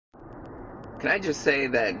Can I just say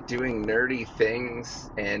that doing nerdy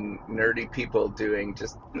things and nerdy people doing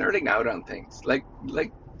just nerding out on things, like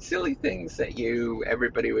silly things that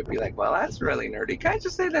everybody would be like, well, that's really nerdy. Can I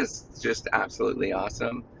just say that's just absolutely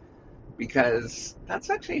awesome? Because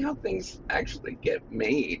that's actually how things actually get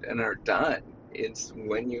made and are done. It's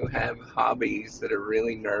when you have hobbies that are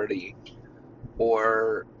really nerdy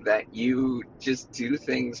or that you just do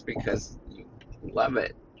things because you love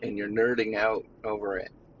it and you're nerding out over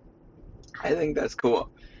it. I think that's cool.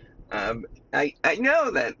 Um, I know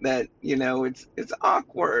that it's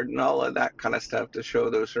awkward and all of that kind of stuff to show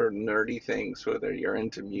those sort of nerdy things, whether you're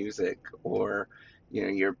into music or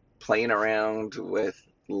you're playing around with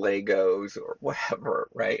Legos or whatever,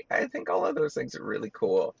 right? I think all of those things are really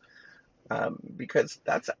cool, because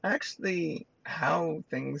that's actually how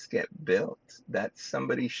things get built. That's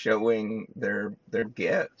somebody showing their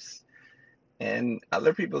gifts, and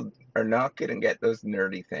other people are not going to get those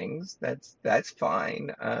nerdy things. That's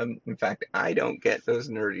fine. In fact, I don't get those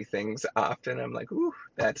nerdy things often. I'm like, ooh,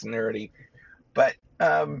 that's nerdy. But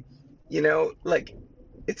like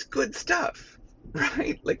it's good stuff,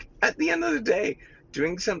 right? Like at the end of the day,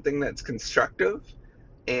 doing something that's constructive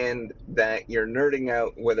and that you're nerding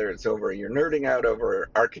out over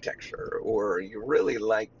architecture, or you really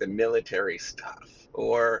like the military stuff,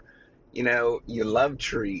 or you love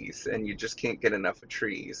trees and you just can't get enough of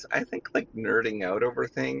trees. I think like nerding out over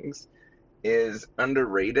things is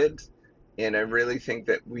underrated, and I really think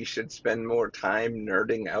that we should spend more time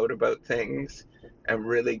nerding out about things and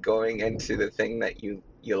really going into the thing that you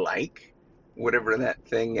like, whatever that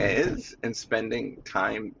thing is, and spending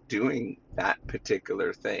time doing that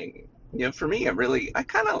particular thing. For me, I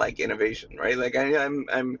kind of like innovation, right? Like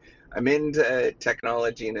I'm into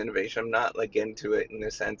technology and innovation. I'm not like into it in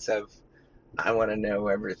the sense of I want to know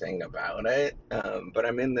everything about it. But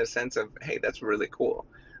I'm in the sense of, hey, that's really cool.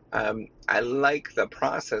 I like the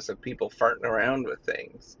process of people farting around with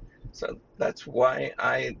things. So that's why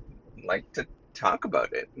I like to talk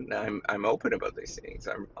about it. And I'm open about these things.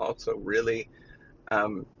 I'm also really,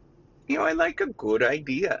 um, I like a good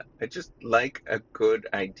idea. I just like a good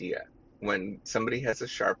idea. When somebody has a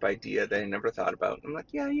sharp idea that I never thought about, I'm like,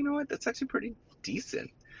 yeah, you know what? That's actually pretty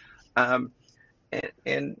decent. Um,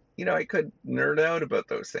 and I could nerd out about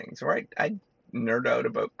those things, right? I nerd out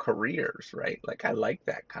about careers, right? Like I like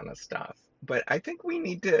that kind of stuff. But I think we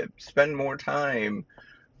need to spend more time,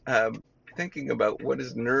 um, thinking about what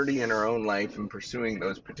is nerdy in our own life and pursuing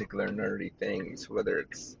those particular nerdy things, whether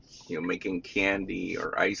it's making candy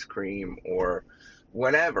or ice cream or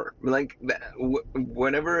whatever. Like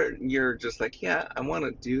whatever you're just like, yeah, I want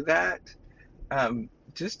to do that.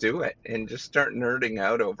 Just do it and just start nerding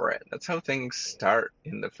out over it. That's how things start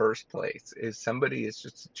in the first place. Is somebody is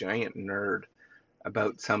just a giant nerd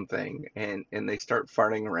about something, and they start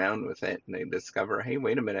farting around with it, and they discover, hey,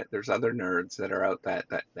 wait a minute, there's other nerds that are that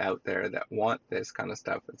out there that want this kind of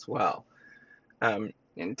stuff as well. And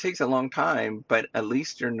it takes a long time, but at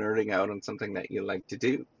least you're nerding out on something that you like to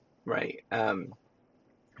do, right?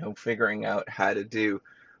 Figuring out how to do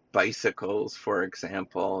bicycles, for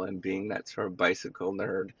example, and being that sort of bicycle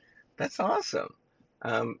nerd, that's awesome.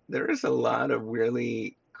 There is a lot of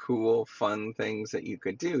really cool, fun things that you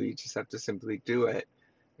could do. You just have to simply do it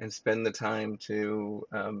and spend the time to,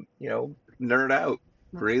 nerd out,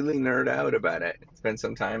 really nerd out about it, spend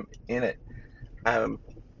some time in it. Um,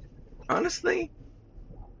 Honestly,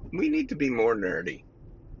 we need to be more nerdy.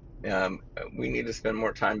 Um, we need to spend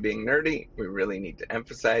more time being nerdy. We really need to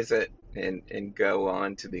emphasize it and go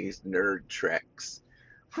on to these nerd treks,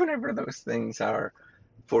 whatever those things are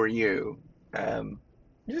for you. Um,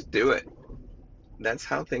 just do it. That's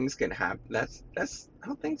how things can happen. That's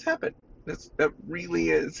how things happen. That really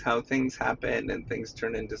is how things happen, and things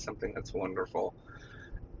turn into something that's wonderful.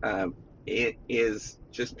 Um, it is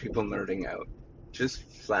just people nerding out, just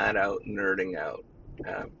flat out nerding out.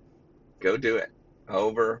 Um, Go do it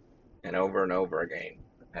over and over and over again.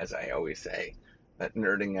 As I always say, that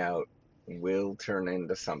nerding out will turn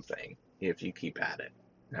into something if you keep at it.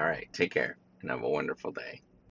 All right, take care and have a wonderful day.